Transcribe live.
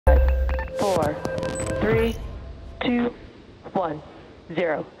4, 3, 2, 1,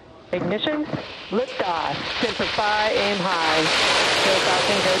 0. Ignition, liftoff. Semper Fi, aim high. Go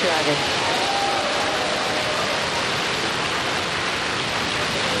Falcon, go Dragon.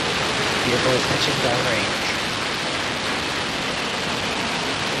 Vehicle is pitching downrange.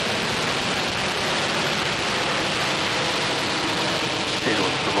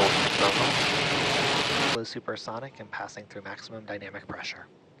 Low supersonic and passing through maximum dynamic pressure.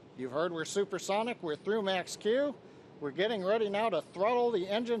 You've heard we're supersonic, we're through max Q. We're getting ready now to throttle the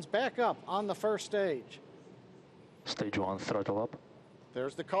engines back up on the first stage. Stage 1, throttle up.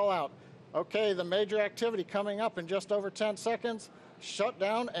 There's the call out. Okay, the major activity coming up in just over 10 seconds.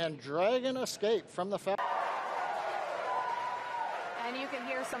 Shutdown and Dragon escape from the Falcon. And you can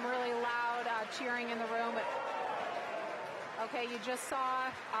hear some really loud cheering in the room. Okay, you just saw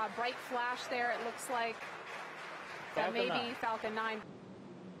a bright flash there. It looks like that may be Falcon 9.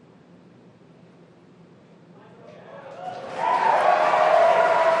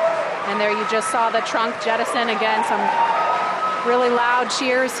 And there you just saw the trunk jettison again. Some really loud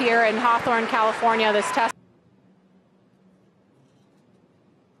cheers here in Hawthorne, California. This test.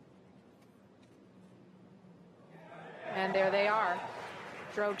 And there they are.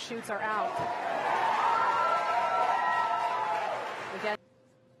 Drogue chutes are out. Again.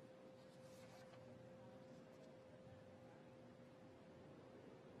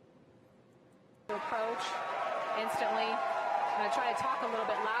 Approach instantly. I'm going to try to talk a little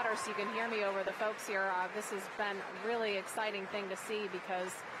bit louder so you can hear me over the folks here. This has been a really exciting thing to see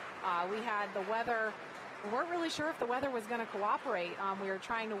because we had the weather. We weren't really sure if the weather was going to cooperate. We were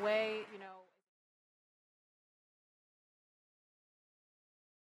trying to weigh,